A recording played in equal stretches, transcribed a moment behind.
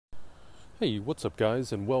Hey, what's up,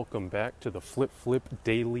 guys, and welcome back to the Flip Flip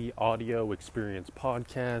Daily Audio Experience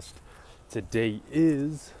Podcast. Today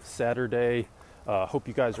is Saturday. Hope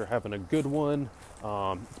you guys are having a good one.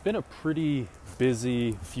 It's been a pretty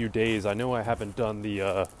busy few days. I know I haven't done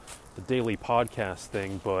the daily podcast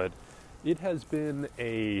thing, but it has been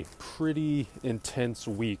a pretty intense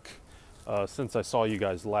week since I saw you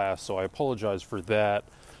guys last, so I apologize for that.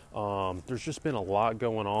 There's just been a lot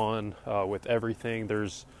going on with everything.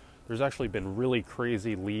 There's actually been really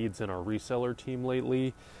crazy leads in our reseller team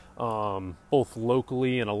lately, both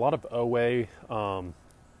locally and a lot of OA.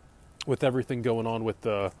 With everything going on with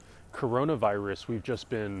the coronavirus, we've just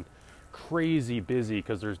been crazy busy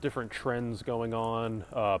because there's different trends going on.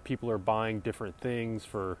 People are buying different things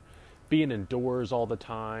for being indoors all the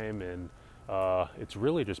time, and it's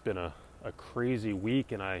really just been a crazy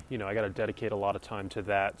week, and I got to dedicate a lot of time to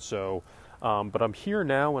that. So, but I'm here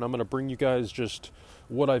now, and I'm going to bring you guys just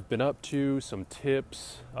what I've been up to, some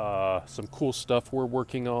tips, some cool stuff we're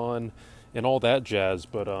working on, and all that jazz.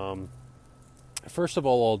 But first of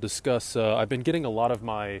all, I'll discuss, I've been getting a lot of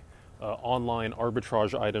my online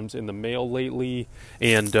arbitrage items in the mail lately,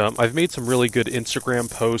 and I've made some really good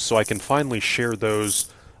Instagram posts, so I can finally share those.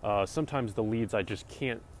 Sometimes the leads I just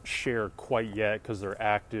can't share quite yet because they're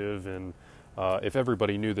active, and if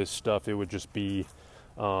everybody knew this stuff, it would just be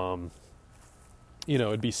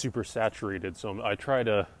it'd be super saturated. So I try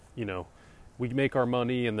to, we make our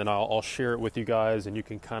money, and then I'll share it with you guys, and you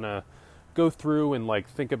can kind of go through and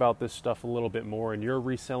think about this stuff a little bit more in your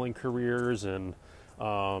reselling careers, and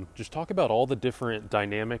just talk about all the different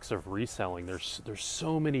dynamics of reselling. There's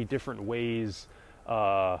so many different ways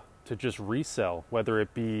to just resell, whether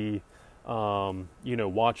it be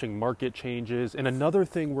watching market changes. And another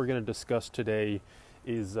thing we're going to discuss today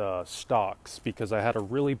is stocks, because I had a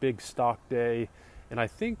really big stock day. And I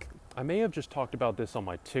think I may have just talked about this on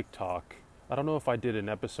my TikTok. I don't know if I did an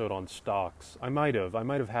episode on stocks. I might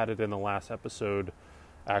have had it in the last episode,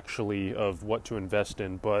 actually, of what to invest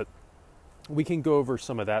in. But we can go over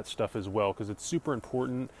some of that stuff as well, because it's super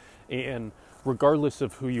important. And regardless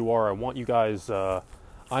of who you are, I want you guys,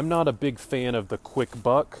 I'm not a big fan of the quick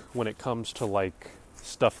buck when it comes to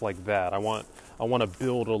stuff like that. I want to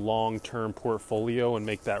build a long-term portfolio and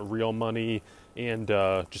make that real money, and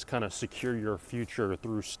just kind of secure your future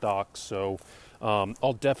through stocks. So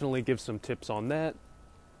I'll definitely give some tips on that.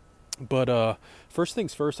 But first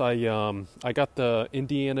things first, I got the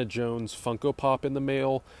Indiana Jones Funko Pop in the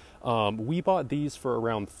mail. We bought these for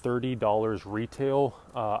around $30 retail.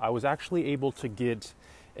 I was actually able to get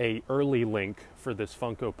a early link for this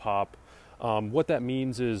Funko Pop. What that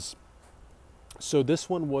means is, so this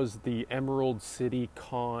one was the Emerald City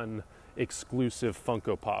Con exclusive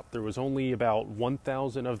Funko Pop. There was only about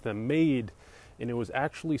 1,000 of them made, and it was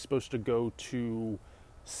actually supposed to go to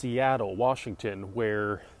Seattle, Washington,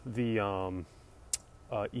 where the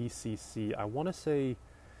ECC, I want to say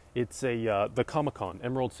it's the Comic-Con,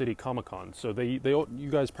 Emerald City Comic-Con. So you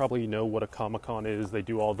guys probably know what a Comic-Con is. They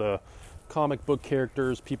do all the comic book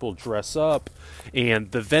characters, people dress up,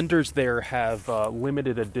 and the vendors there have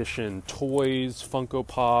limited edition toys, Funko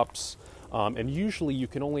Pops, and usually you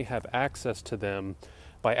can only have access to them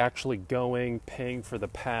by actually going, paying for the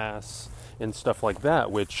pass and stuff like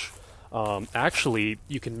that, which actually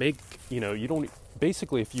you can make, you don't,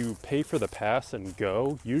 basically if you pay for the pass and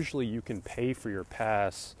go, usually you can pay for your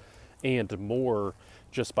pass and more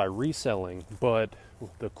just by reselling. But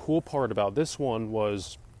the cool part about this one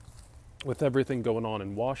was, with everything going on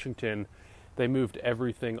in Washington, they moved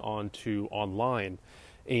everything onto online.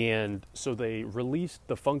 And so they released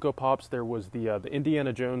the Funko Pops. There was the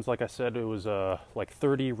Indiana Jones, like I said, it was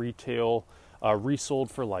 30 retail,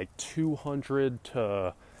 resold for 200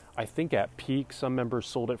 to, I think at peak, some members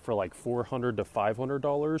sold it for $400 to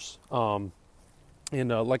 $500. And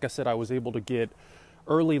like I said, I was able to get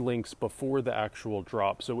early links before the actual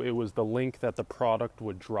drop. So it was the link that the product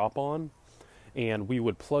would drop on, and we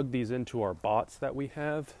would plug these into our bots that we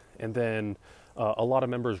have. And then a lot of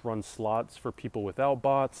members run slots for people without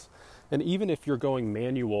bots. And even if you're going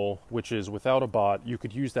manual, which is without a bot, you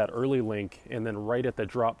could use that early link, and then right at the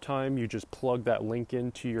drop time, you just plug that link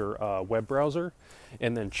into your web browser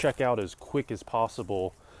and then check out as quick as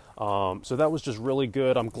possible. So that was just really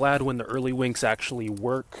good. I'm glad when the early links actually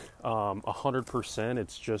work 100%.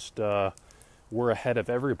 It's just we're ahead of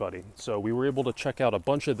everybody. So we were able to check out a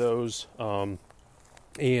bunch of those.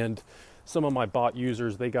 And some of my bot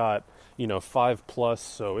users, they got 5+,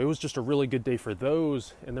 so it was just a really good day for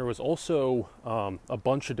those. And there was also a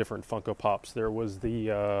bunch of different Funko Pops. There was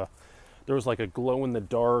a glow in the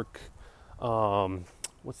dark,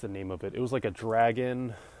 what's the name of it? It was like a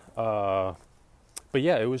dragon, but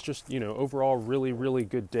yeah, it was just, overall really, really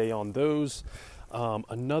good day on those.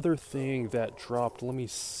 Another thing that dropped, let me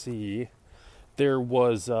see. There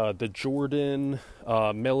was the Jordan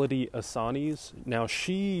Melody Asanis. Now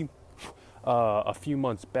she, a few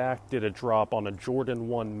months back, did a drop on a Jordan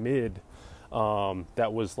 1 mid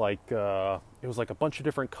that was like, it was like a bunch of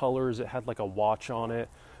different colors. It had like a watch on it.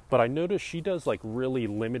 But I noticed she does like really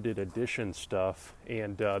limited edition stuff.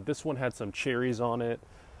 And this one had some cherries on it.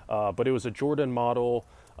 But it was a Jordan model,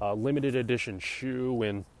 limited edition shoe.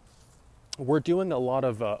 And we're doing a lot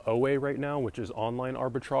of OA right now, which is online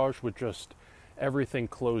arbitrage, with just everything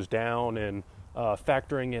closed down and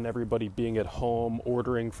factoring in everybody being at home,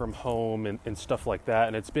 ordering from home and stuff like that.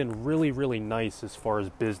 And it's been really, really nice as far as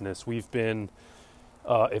business. We've been,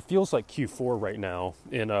 it feels like Q4 right now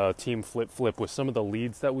in Team Flip Flip with some of the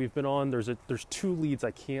leads that we've been on. There's 2 leads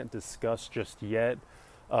I can't discuss just yet.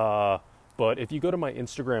 But if you go to my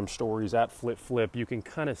Instagram stories at Flip Flip, you can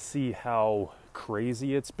kind of see how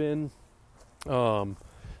crazy it's been.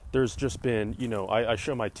 There's just been, I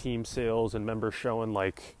show my team sales and members showing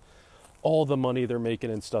like all the money they're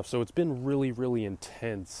making and stuff. So it's been really, really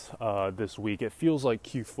intense this week. It feels like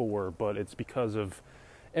Q4, but it's because of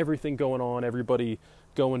everything going on, everybody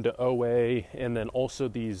going to OA, and then also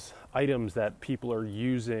these items that people are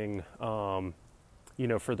using,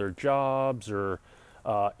 for their jobs or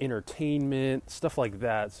entertainment, stuff like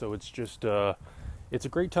that. So it's just, it's a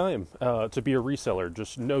great time to be a reseller.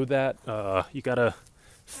 Just know that you got to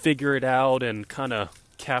figure it out and kind of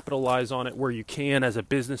capitalize on it where you can as a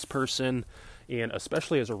business person, and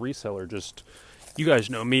especially as a reseller. Just, you guys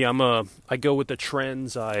know me, I go with the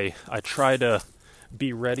trends. I try to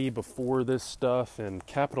be ready before this stuff and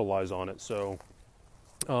capitalize on it. So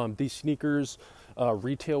these sneakers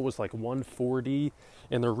retail was like $140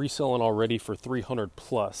 and they're reselling already for $300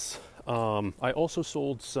 plus. I also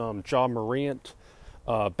sold some Ja Morant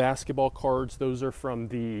basketball cards. Those are from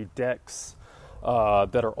the decks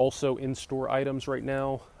that are also in-store items right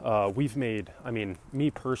now. We've made,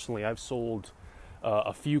 me personally, I've sold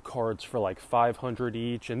a few cards for like $500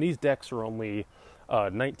 each, and these decks are only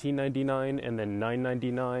 $19.99 and then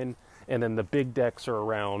 $9.99, and then the big decks are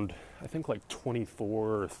around, I think, like $24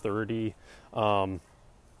 or $30.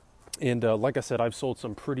 Like I said, I've sold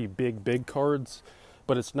some pretty big cards,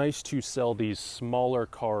 but it's nice to sell these smaller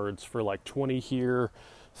cards for like 20 here,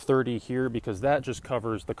 30 here, because that just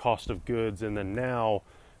covers the cost of goods. And then now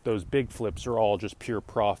those big flips are all just pure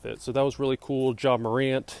profit. So that was really cool. Ja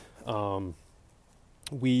Morant. Let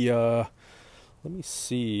me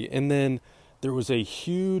see. And then there was a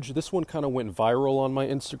huge, this one kind of went viral on my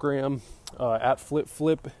Instagram, at Flip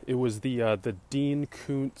Flip. It was the Dean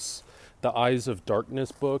Koontz, The Eyes of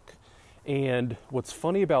Darkness book. And what's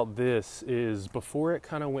funny about this is before it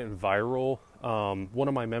kind of went viral, one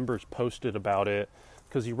of my members posted about it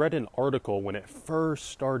because he read an article when it first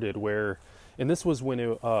started and this was when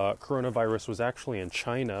coronavirus was actually in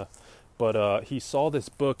China, but he saw this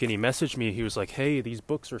book and he messaged me. He was like, hey, these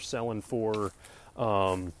books are selling for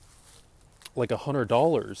like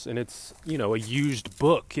 $100, and it's, a used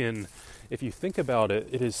book. And if you think about it,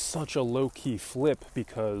 it is such a low-key flip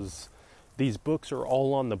because these books are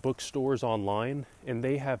all on the bookstores online, and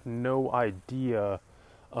they have no idea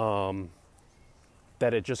that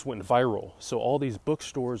it just went viral. So all these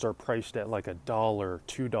bookstores are priced at like $1,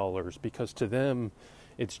 $2, because to them,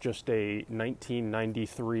 it's just a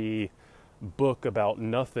 1993 book about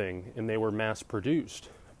nothing, and they were mass produced.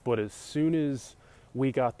 But as soon as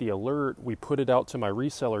we got the alert, we put it out to my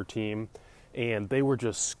reseller team, and they were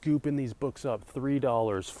just scooping these books up, $3,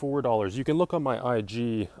 $4. You can look on my IG.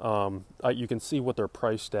 You can see what they're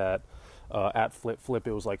priced at Flip Flip.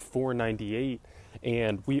 It was like $4.98,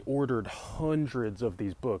 and we ordered hundreds of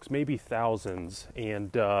these books, maybe thousands.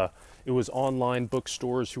 And it was online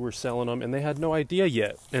bookstores who were selling them, and they had no idea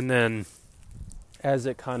yet. And then as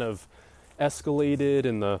it kind of escalated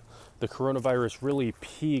and the coronavirus really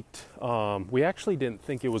peaked, we actually didn't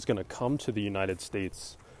think it was going to come to the United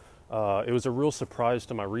States. It was a real surprise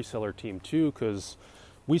to my reseller team too, because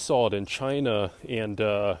we saw it in China, and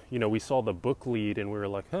we saw the book lead, and we were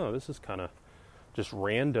like, oh, this is kind of just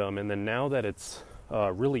random. And then now that it's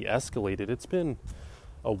really escalated, it's been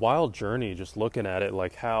a wild journey just looking at it,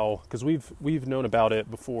 like how, because we've known about it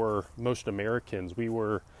before most Americans. We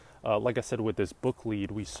were, like I said, with this book lead,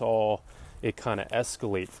 we saw it kind of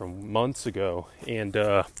escalate from months ago, and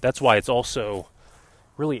that's why it's also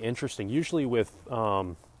really interesting. Usually with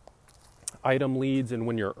item leads, and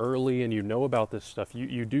when you're early and you know about this stuff,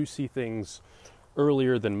 you do see things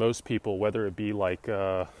earlier than most people, whether it be like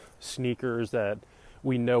sneakers that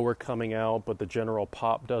we know are coming out but the general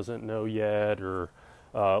pop doesn't know yet, or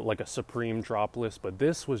like a Supreme drop list, but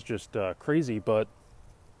this was just crazy. But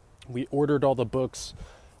we ordered all the books.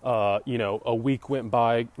 A week went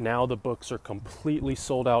by. Now the books are completely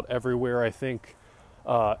sold out everywhere. I think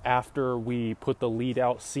after we put the lead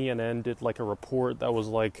out, CNN did like a report that was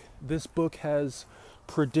like, this book has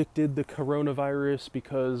predicted the coronavirus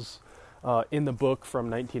because in the book from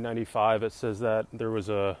 1995 it says that there was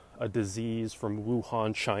a disease from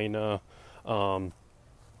Wuhan, China.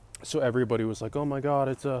 So everybody was like, oh my God,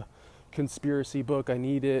 it's a conspiracy book, I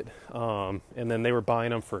need it. And then they were buying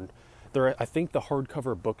them for... I think the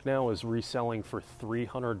hardcover book now is reselling for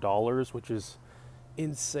 $300, which is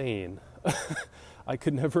insane. I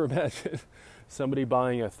could never imagine somebody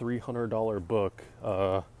buying a $300 book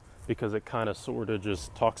because it kind of sort of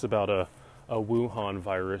just talks about a Wuhan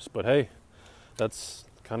virus. But hey, that's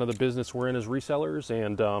kind of the business we're in as resellers.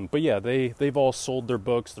 And but yeah, they've all sold their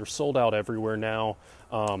books. They're sold out everywhere now.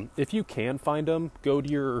 If you can find them, go to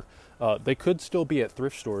your... they could still be at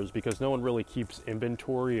thrift stores because no one really keeps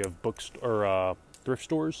inventory of books or thrift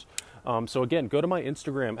stores. So again, go to my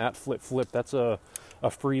Instagram at FlipFlip. That's a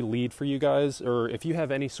free lead for you guys. Or if you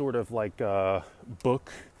have any sort of like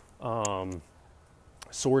book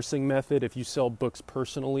sourcing method, if you sell books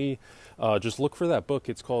personally, just look for that book.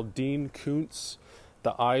 It's called Dean Koontz,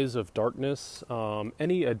 The Eyes of Darkness.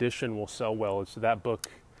 Any edition will sell well. It's that book.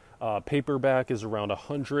 Paperback is around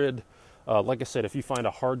 $100. Like I said, if you find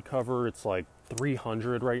a hardcover, it's like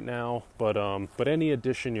 $300 right now. But any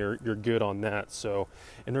edition, you're good on that. So,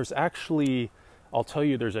 and there's actually, I'll tell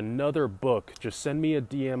you, there's another book. Just send me a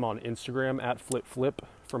DM on Instagram at FlipFlip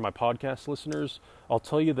for my podcast listeners. I'll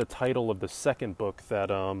tell you the title of the second book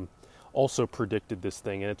that also predicted this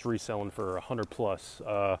thing, and it's reselling for $100 plus.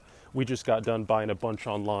 We just got done buying a bunch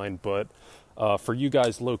online, but for you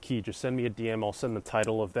guys, low key, just send me a DM. I'll send the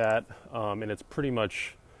title of that, and it's pretty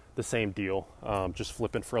much the same deal, just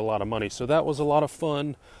flipping for a lot of money. So that was a lot of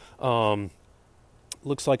fun.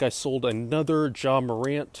 Looks like I sold another Ja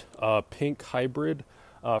Morant pink hybrid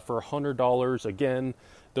for $100. Again,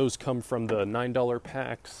 those come from the $9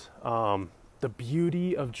 packs. The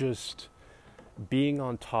beauty of just being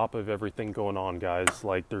on top of everything going on, guys.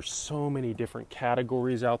 Like, there's so many different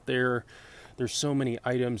categories out there. There's so many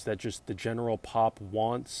items that just the general pop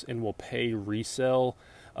wants and will pay resell.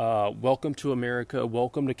 Welcome to America.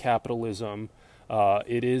 Welcome to capitalism.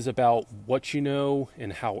 It is about what you know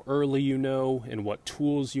and how early you know and what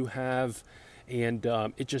tools you have. And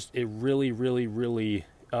it really, really, really,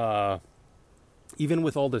 even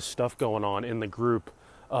with all this stuff going on in the group,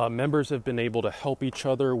 members have been able to help each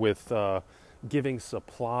other with giving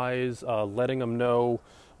supplies, letting them know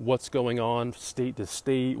what's going on state to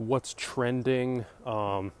state, what's trending.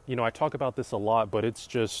 I talk about this a lot, but it's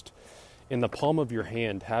just in the palm of your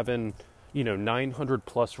hand, having 900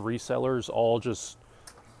 plus resellers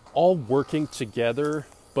all working together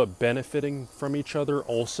but benefiting from each other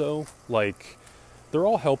also. Like, they're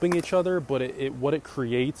all helping each other, but what it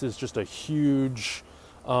creates is just a huge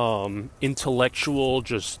intellectual,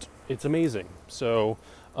 it's amazing. So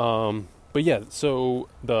but yeah, so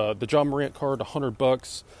the Ja Morant card,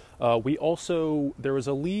 $100. We also, there was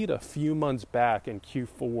a lead a few months back in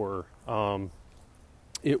Q4.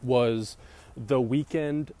 It was The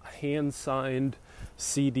Weeknd hand-signed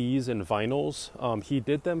CDs and vinyls. He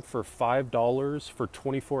did them for $5 for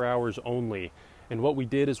 24 hours only. And what we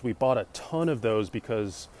did is we bought a ton of those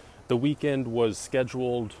because The Weeknd was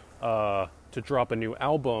scheduled to drop a new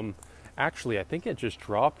album. Actually, I think it just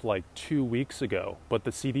dropped like 2 weeks ago. But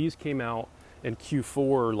the CDs came out in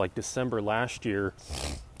Q4, like December last year.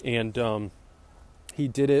 And he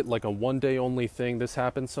did it like a one-day only thing. This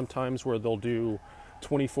happens sometimes where they'll do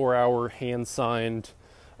 24-hour hand-signed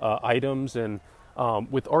items. And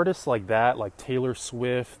with artists like that, like Taylor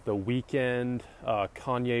Swift, The Weeknd,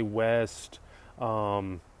 Kanye West,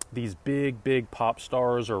 these big pop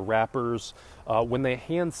stars or rappers, when they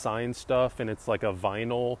hand-sign stuff and it's like a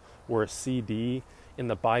vinyl or a CD and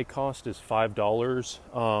the buy cost is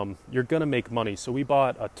 $5, you're going to make money. So we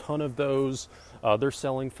bought a ton of those. They're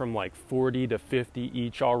selling from like 40 to 50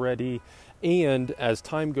 each already. And as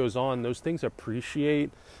time goes on, those things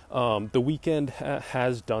appreciate. The Weeknd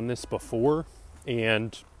has done this before.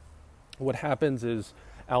 And what happens is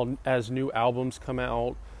as new albums come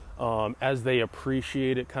out, as they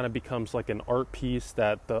appreciate it, kind of becomes like an art piece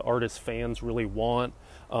that the artist fans really want.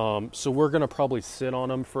 So we're going to probably sit on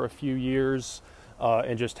them for a few years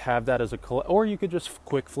and just have that as or you could just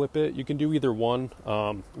quick flip it. You can do either one.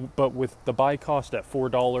 But with the buy cost at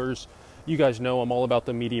 $4, you guys know I'm all about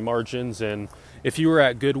the meaty margins. And if you were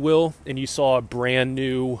at Goodwill and you saw a brand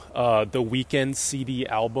new The Weeknd CD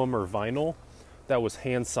album or vinyl that was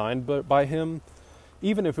hand signed by him,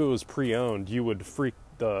 even if it was pre-owned, you would freak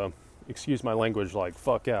the, excuse my language, like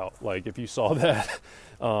fuck out. Like if you saw that,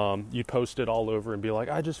 you'd post it all over and be like,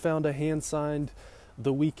 I just found a hand-signed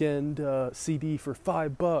The Weeknd CD for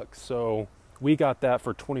 $5. So we got that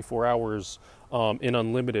for 24 hours in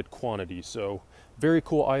unlimited quantity. So very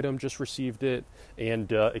cool item, just received it,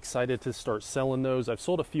 and excited to start selling those. I've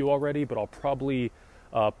sold a few already, but I'll probably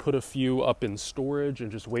put a few up in storage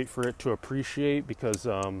and just wait for it to appreciate, because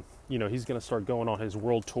you know, he's going to start going on his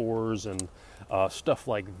world tours and stuff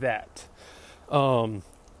like that.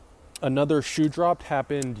 Another shoe drop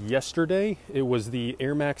happened yesterday. It was the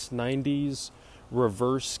Air Max 90s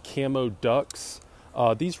reverse camo ducks.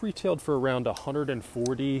 These retailed for around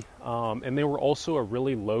 $140, and they were also a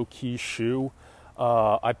really low-key shoe.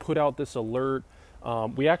 I put out this alert.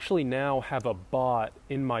 We actually now have a bot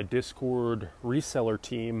in my Discord reseller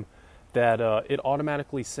team that it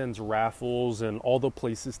automatically sends raffles and all the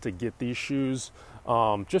places to get these shoes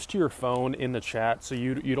just to your phone in the chat. So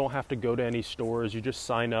you don't have to go to any stores. You just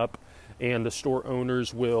sign up, and the store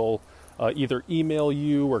owners will either email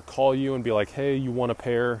you or call you and be like, hey, you want a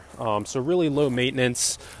pair? So really low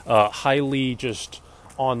maintenance, highly just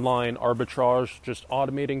online arbitrage, just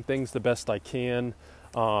automating things the best I can.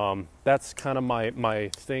 That's kind of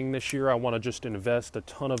my thing this year. I want to just invest a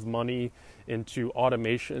ton of money into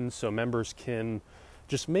automation so members can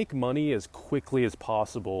just make money as quickly as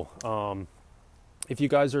possible. If you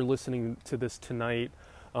guys are listening to this tonight,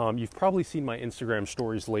 you've probably seen my Instagram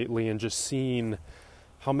stories lately and just seen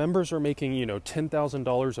how members are making, you know,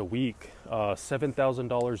 $10,000 a week,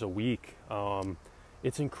 $7,000 a week.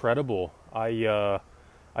 It's incredible.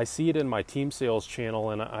 I see it in my team sales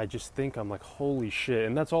channel, and I just think, I'm like, holy shit.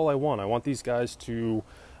 And that's all I want. I want these guys to,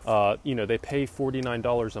 you know, they pay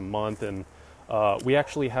 $49 a month, and we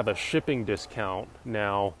actually have a shipping discount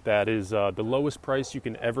now that is the lowest price you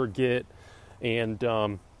can ever get. And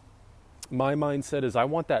my mindset is I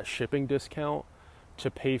want that shipping discount to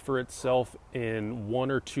pay for itself in 1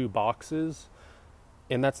 or 2 boxes,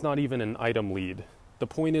 and that's not even an item lead. The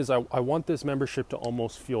point is I want this membership to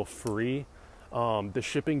almost feel free. The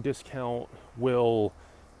shipping discount will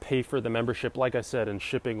pay for the membership, like I said, in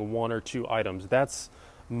shipping 1 or 2 items. That's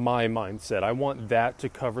my mindset. I want that to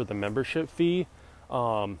cover the membership fee.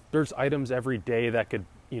 There's items every day that could,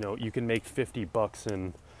 you know, you can make $50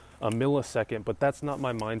 in a millisecond, but that's not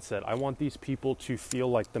my mindset. I want these people to feel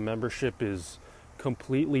like the membership is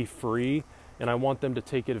completely free, and I want them to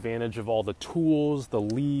take advantage of all the tools, the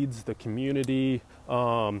leads, the community,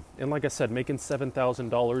 and like I said, making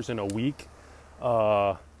 $7,000 in a week.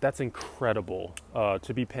 That's incredible,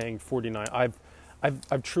 to be paying $49.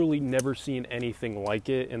 I've truly never seen anything like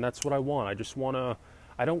it, and that's what I want. I just want to,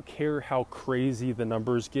 I don't care how crazy the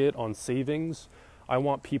numbers get on savings. I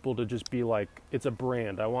want people to just be like, it's a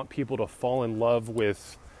brand. I want people to fall in love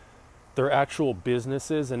with their actual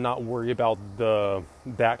businesses and not worry about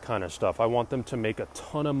that kind of stuff. I want them to make a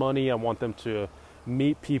ton of money. I want them to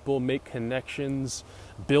meet people, make connections,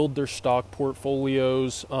 build their stock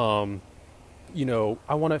portfolios. You know,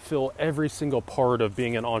 I want to feel every single part of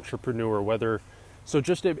being an entrepreneur,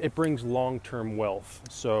 it brings long-term wealth.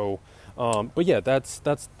 So, but yeah, that's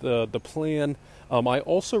the plan. I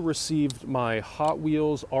also received my Hot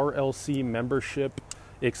Wheels RLC membership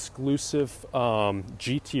exclusive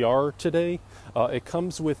GTR today. It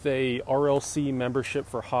comes with a RLC membership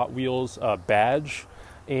for Hot Wheels badge,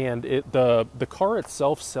 and the car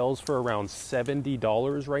itself sells for around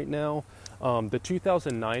 $70 right now. The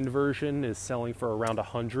 2009 version is selling for around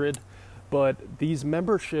 $100. But these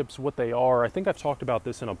memberships, what they are, I think I've talked about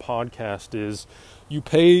this in a podcast, is you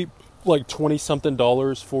pay like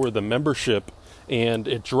 $20-something for the membership, and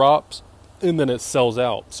it drops, and then it sells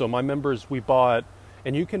out. So my members, we bought,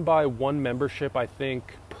 and you can buy one membership, I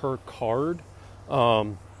think, per card.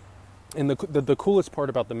 And the coolest part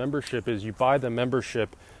about the membership is you buy the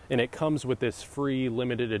membership, and it comes with this free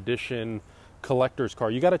limited edition collector's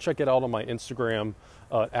card. You got to check it out on my Instagram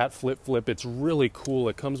at FlipFlip. It's really cool.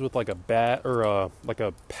 It comes with like a bat or like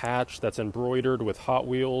a patch that's embroidered with Hot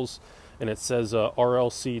Wheels, and it says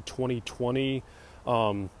RLC 2020.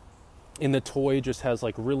 And the toy just has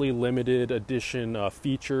like really limited edition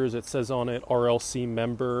features. It says on it RLC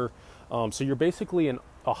member. So you're basically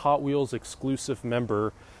a Hot Wheels exclusive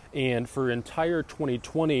member, and for entire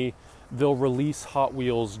 2020 they'll release Hot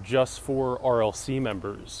Wheels just for RLC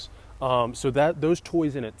members. So that those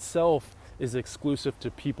toys in itself is exclusive to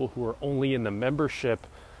people who are only in the membership,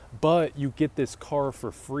 but you get this car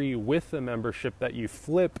for free with the membership that you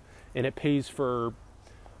flip, and it pays for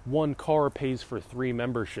one car pays for 3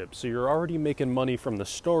 memberships. So you're already making money from the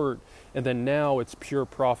start, and then now it's pure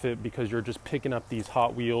profit because you're just picking up these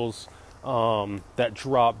Hot Wheels that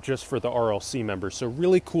dropped just for the RLC members. So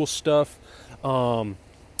really cool stuff.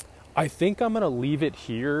 I think I'm going to leave it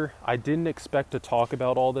here. I didn't expect to talk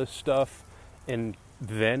about all this stuff and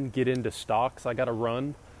then get into stocks. I got to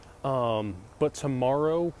run. But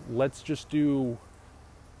tomorrow, let's just do,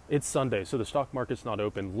 it's Sunday, so the stock market's not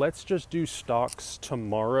open. Let's just do stocks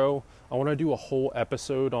tomorrow. I want to do a whole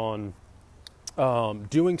episode on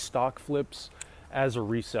doing stock flips as a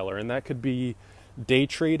reseller, and that could be day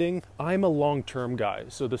trading. I'm a long-term guy,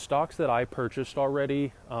 so the stocks that I purchased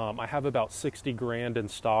already, I have about 60 grand in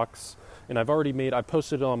stocks, and I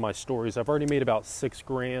posted it on my stories, I've already made about 6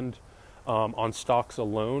 grand on stocks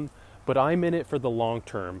alone, but I'm in it for the long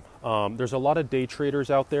term. There's a lot of day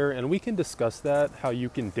traders out there, and we can discuss that, how you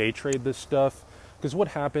can day trade this stuff, because what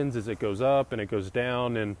happens is it goes up and it goes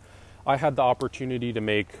down, and I had the opportunity to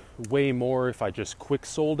make way more if I just quick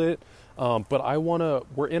sold it. But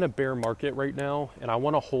we're in a bear market right now, and I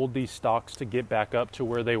want to hold these stocks to get back up to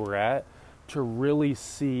where they were at to really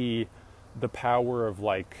see the power of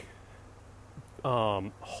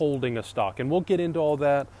holding a stock. And we'll get into all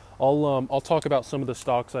that. I'll talk about some of the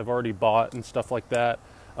stocks I've already bought and stuff like that.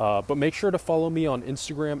 But make sure to follow me on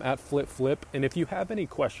Instagram at FlipFlip. And if you have any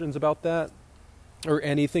questions about that or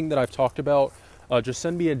anything that I've talked about, just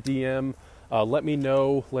send me a DM. Let me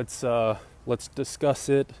know. Let's discuss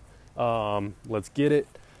it. Let's get it.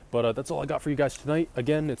 But that's all I got for you guys tonight.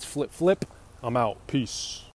 Again, it's Flip Flip. I'm out. Peace.